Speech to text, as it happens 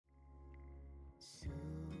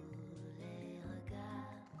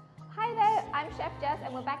I'm Chef Jess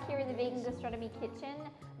and we're back here in the Vegan Gastronomy kitchen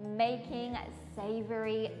making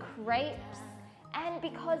savory crepes. And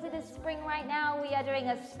because it is spring right now, we are doing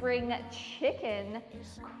a spring chicken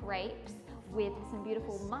crepes with some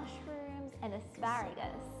beautiful mushrooms and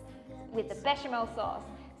asparagus with the bechamel sauce.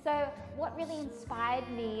 So what really inspired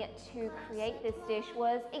me to create this dish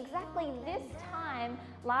was exactly this time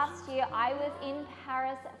last year. I was in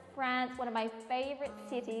Paris, France, one of my favorite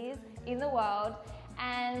cities in the world,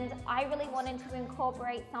 and I really wanted to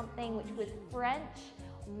incorporate something which was French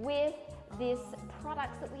with this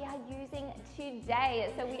products that we are using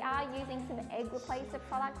today. So we are using some egg replacer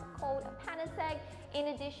products called PANACEG, in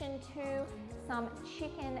addition to some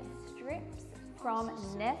chicken strips from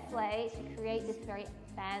Nestle to create this very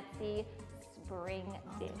fancy spring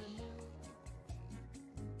dish.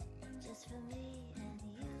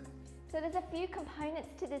 So there's a few components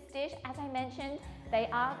to this dish. As I mentioned, they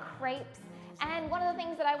are crepes. And one of the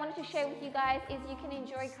things that I wanted to share with you guys is you can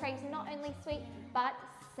enjoy crepes not only sweet, but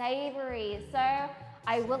savory. So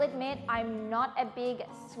I will admit I'm not a big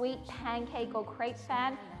sweet pancake or crepe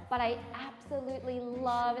fan, but I absolutely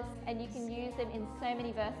love it, and you can use them in so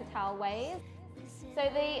many versatile ways. So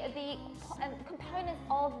the components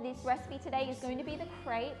of this recipe today is going to be the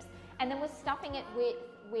crepes, and then we're stuffing it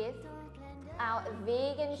with our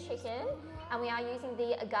vegan chicken, and we are using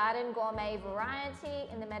the Garden Gourmet variety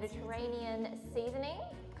in the Mediterranean seasoning.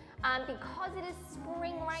 Because it is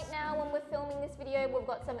spring right now when we're filming this video, we've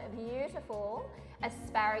got some beautiful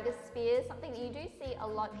asparagus spears, something that you do see a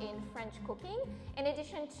lot in French cooking, in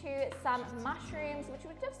addition to some mushrooms, which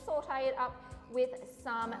we've just sauteed up with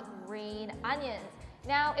some green onions.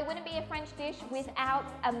 Now, it wouldn't be a French dish without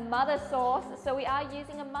a mother sauce, so we are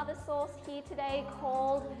using a mother sauce here today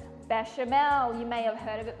called bechamel. You may have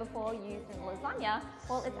heard of it before, used in lasagna.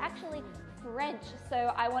 Well, it's actually French,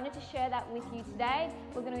 so I wanted to share that with you today.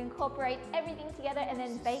 We're going to incorporate everything together and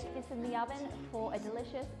then bake this in the oven for a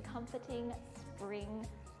delicious, comforting spring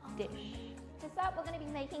dish. To start, we're going to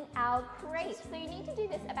be making our crepes. So you need to do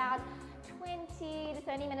this about 20 to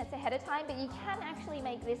 30 minutes ahead of time, but you can actually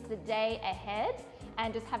make this the day ahead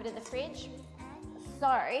and just have it in the fridge.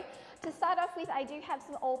 So to start off with, I do have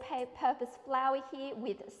some all-purpose flour here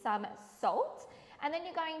with some salt, and then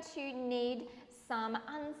you're going to need some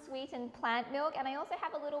unsweetened plant milk, and I also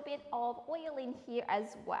have a little bit of oil in here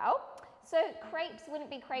as well. So crepes wouldn't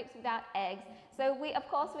be crepes without eggs. So of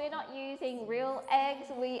course, we're not using real eggs.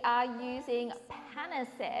 We are using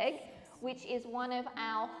PANACEG, which is one of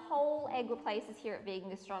our whole egg replacers here at Vegan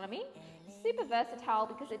Gastronomy. Super versatile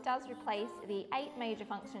because it does replace the 8 major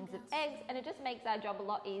functions of eggs, and it just makes our job a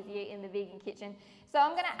lot easier in the vegan kitchen. So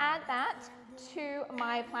I'm going to add that to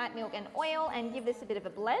my plant milk and oil and give this a bit of a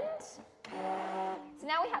blend. So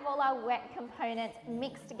now we have all our wet components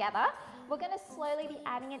mixed together. We're going to slowly be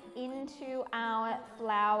adding it into our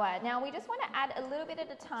flour. Now we just want to add a little bit at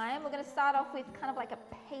a time. We're going to start off with kind of like a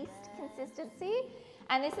paste consistency.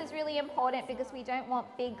 And this is really important because we don't want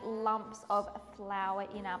big lumps of flour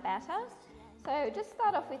in our batter. So just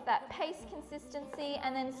start off with that paste consistency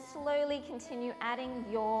and then slowly continue adding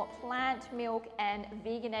your plant milk and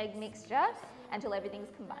vegan egg mixture until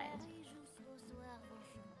everything's combined.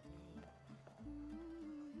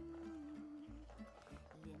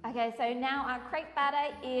 Okay, so now our crepe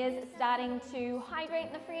batter is starting to hydrate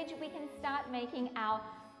in the fridge. We can start making our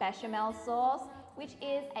bechamel sauce, which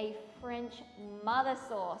is a French mother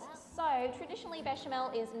sauce. So traditionally bechamel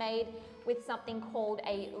is made with something called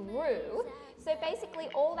a roux. So basically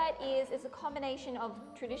all that is a combination of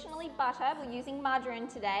traditionally butter, we're using margarine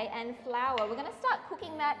today, and flour. We're going to start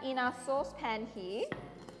cooking that in our saucepan here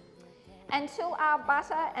until our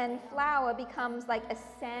butter and flour becomes like a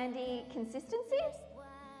sandy consistency.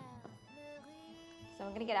 So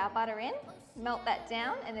we're going to get our butter in, melt that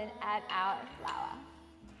down, and then add our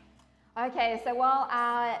flour. Okay, so while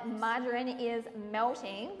our margarine is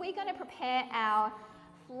melting, we're going to prepare our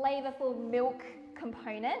flavorful milk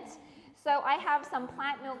component. So I have some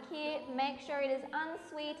plant milk here. Make sure it is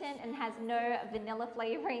unsweetened and has no vanilla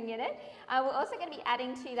flavoring in it. We're also going to be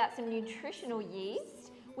adding to that some nutritional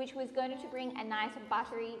yeast, which was going to bring a nice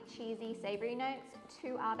buttery, cheesy, savory notes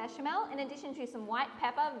to our bechamel, in addition to some white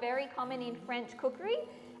pepper, very common in French cookery,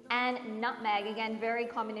 and nutmeg, again, very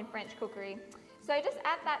common in French cookery. So just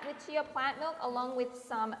add that to your plant milk along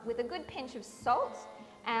with a good pinch of salt.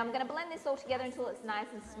 And I'm going to blend this all together until it's nice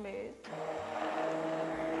and smooth.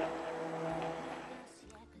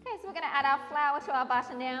 Okay, so we're going to add our flour to our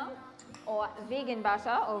butter now, or vegan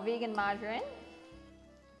butter or vegan margarine.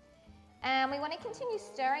 And we want to continue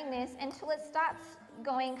stirring this until it starts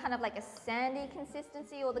going kind of like a sandy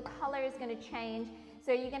consistency, or the color is going to change.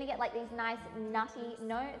 So you're going to get like these nice nutty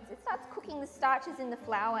notes. It starts cooking the starches in the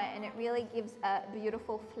flour, and it really gives a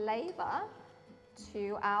beautiful flavor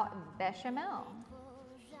to our bechamel.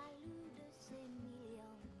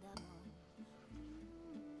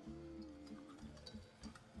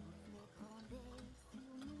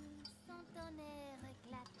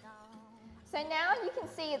 So now you can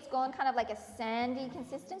see it's gone kind of like a sandy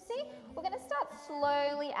consistency. We're going to start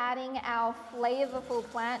slowly adding our flavorful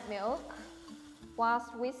plant milk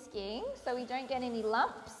whilst whisking so we don't get any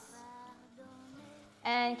lumps,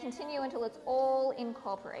 and continue until it's all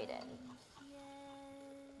incorporated.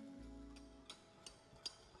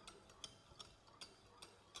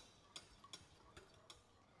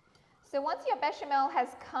 So once your bechamel has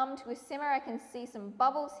come to a simmer, I can see some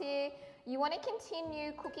bubbles here. You want to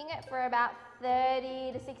continue cooking it for about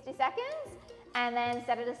 30 to 60 seconds and then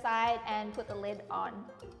set it aside and put the lid on.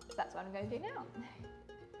 So that's what I'm going to do now.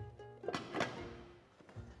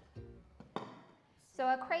 So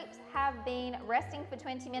our crepes have been resting for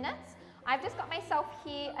 20 minutes. I've just got myself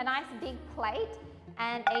here a nice big plate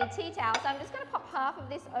and a tea towel. So I'm just going to pop half of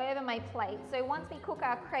this over my plate. So once we cook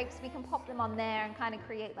our crepes, we can pop them on there and kind of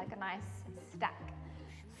create like a nice stack.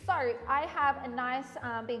 So I have a nice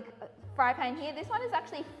big fry pan here. This one is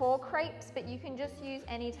actually for crepes, but you can just use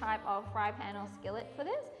any type of fry pan or skillet for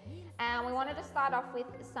this. And we wanted to start off with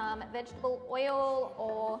some vegetable oil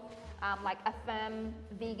or like a firm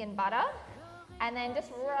vegan butter, and then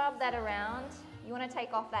just rub that around. You want to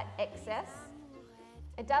take off that excess.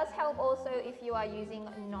 It does help also if you are using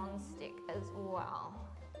non-stick as well.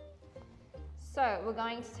 So we're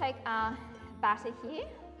going to take our batter here.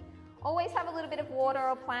 Always have a little bit of water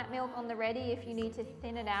or plant milk on the ready if you need to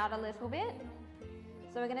thin it out a little bit.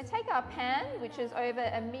 So we're going to take our pan, which is over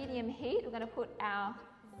a medium heat. We're going to put our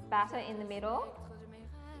batter in the middle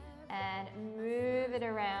and move it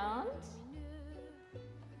around.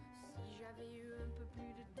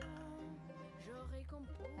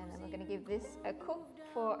 And then we're going to give this a cook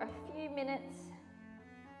for a few minutes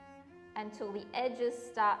until the edges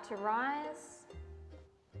start to rise.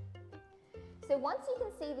 So once you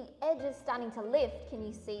can see the edges starting to lift, can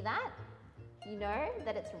you see that? You know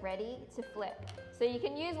that it's ready to flip. So you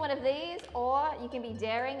can use one of these, or you can be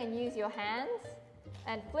daring and use your hands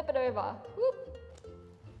and flip it over. Whoop.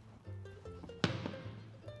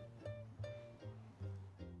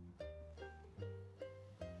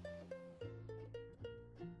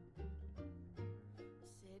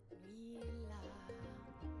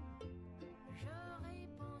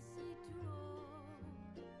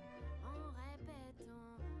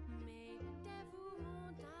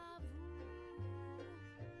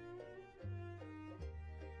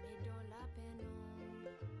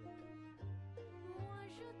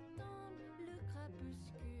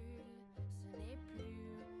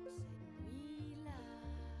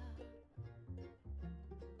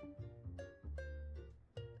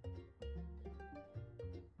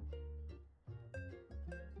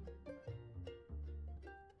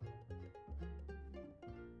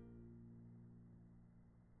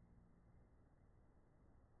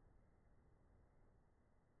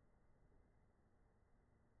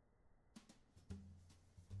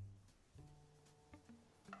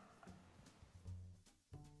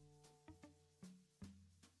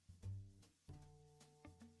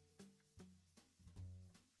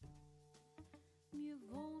 Mieux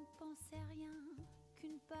vaut ne penser rien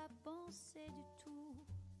qu'une pas penser du tout.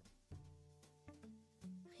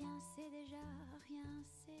 Rien c'est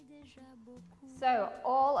déjà beaucoup. So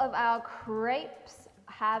all of our crepes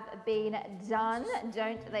have been done.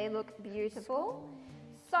 Don't they look beautiful?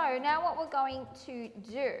 So now what we're going to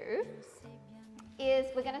do is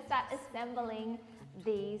we're going to start assembling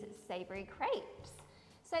these savory crepes.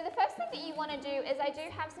 So the first thing that you want to do is I do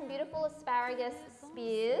have some beautiful asparagus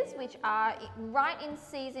spears, which are right in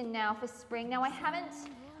season now for spring. Now I haven't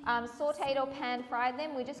sauteed or pan fried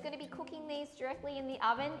them. We're just going to be cooking these directly in the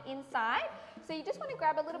oven inside. So you just want to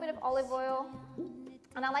grab a little bit of olive oil,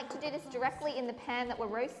 and I like to do this directly in the pan that we're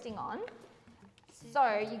roasting on.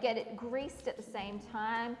 So you get it greased at the same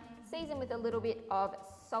time, season with a little bit of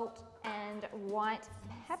salt and white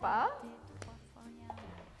pepper.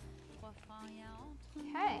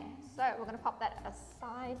 Okay, so we're going to pop that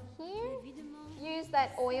aside here. Use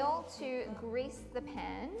that oil to grease the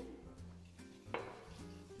pan.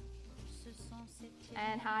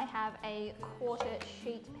 And I have a quarter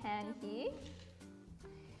sheet pan here.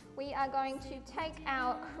 We are going to take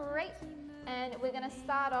our crepe and we're going to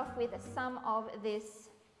start off with some of this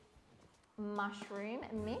mushroom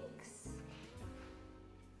mix.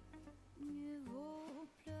 Mieux vaut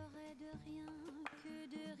pleurer de rien que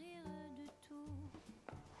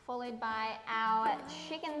followed by our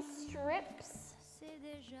chicken strips. c'est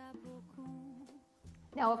déjà beaucoup.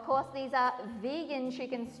 Now, of course, these are vegan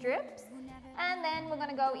chicken strips. And then we're going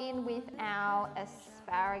to go in with our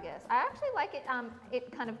asparagus. I actually like it,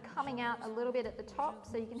 it kind of coming out a little bit at the top,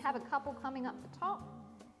 so you can have a couple coming up the top.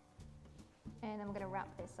 And then we're going to wrap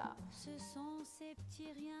this up. Ce sont ces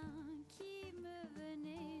petits riens qui me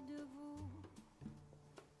venaient de vous.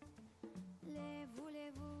 Les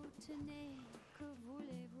voulez-vous, tenez, que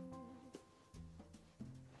voulez-vous?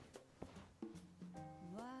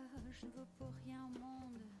 Moi, je ne veux pour rien au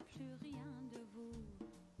monde, plus rien de vous.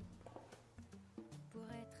 Pour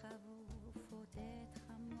être à vous, faut être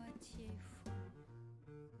à moitié fou.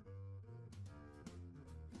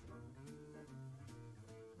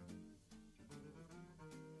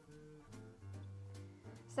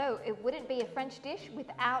 So it wouldn't be a French dish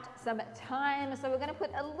without some thyme. So we're going to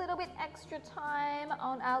put a little bit extra thyme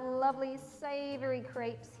on our lovely savory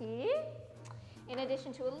crepes here, in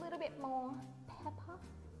addition to a little bit more pepper.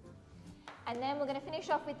 And then we're going to finish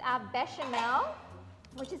off with our bechamel,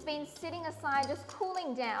 which has been sitting aside just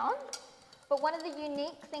cooling down. But one of the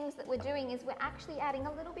unique things that we're doing is we're actually adding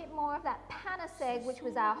a little bit more of that PANACEG, which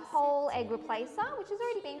was our whole egg replacer, which has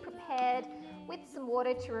already been prepared with some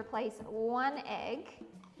water to replace one egg.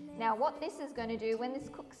 Now what this is going to do when this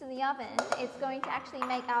cooks in the oven, it's going to actually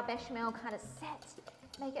make our bechamel kind of set,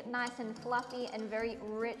 make it nice and fluffy and very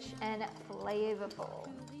rich and flavorful.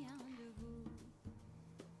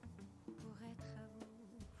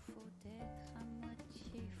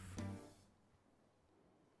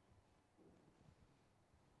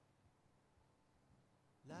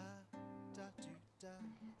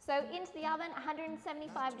 So into the oven,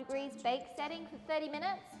 175 degrees bake setting for 30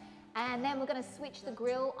 minutes. And then we're going to switch the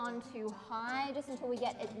grill onto high just until we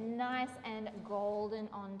get it nice and golden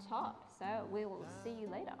on top. So we will see you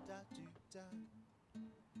later.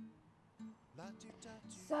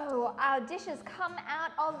 So our dish has come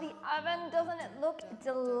out of the oven. Doesn't it look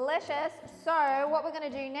delicious? So what we're going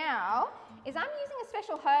to do now is I'm using a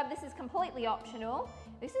special herb. This is completely optional.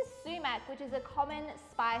 This is sumac, which is a common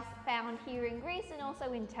spice found here in Greece and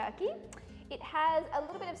also in Turkey. It has a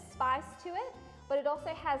little bit of spice to it, but it also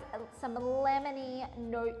has some lemony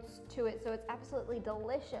notes to it, so it's absolutely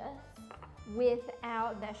delicious with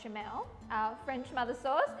our bechamel, our French mother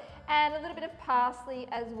sauce, and a little bit of parsley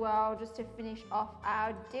as well, just to finish off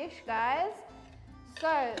our dish, guys.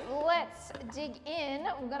 So let's dig in.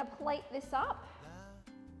 We're gonna plate this up.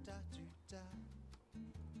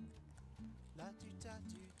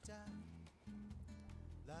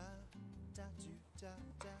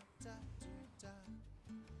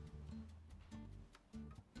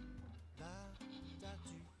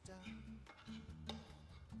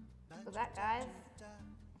 Look at that, guys.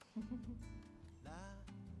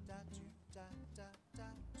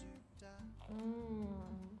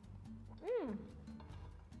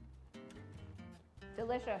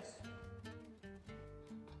 Delicious.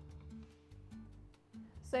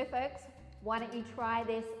 So folks, why don't you try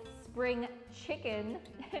this spring chicken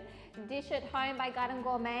dish at home by Garden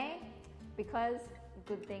Gourmet, because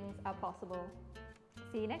good things are possible.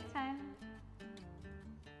 See you next time.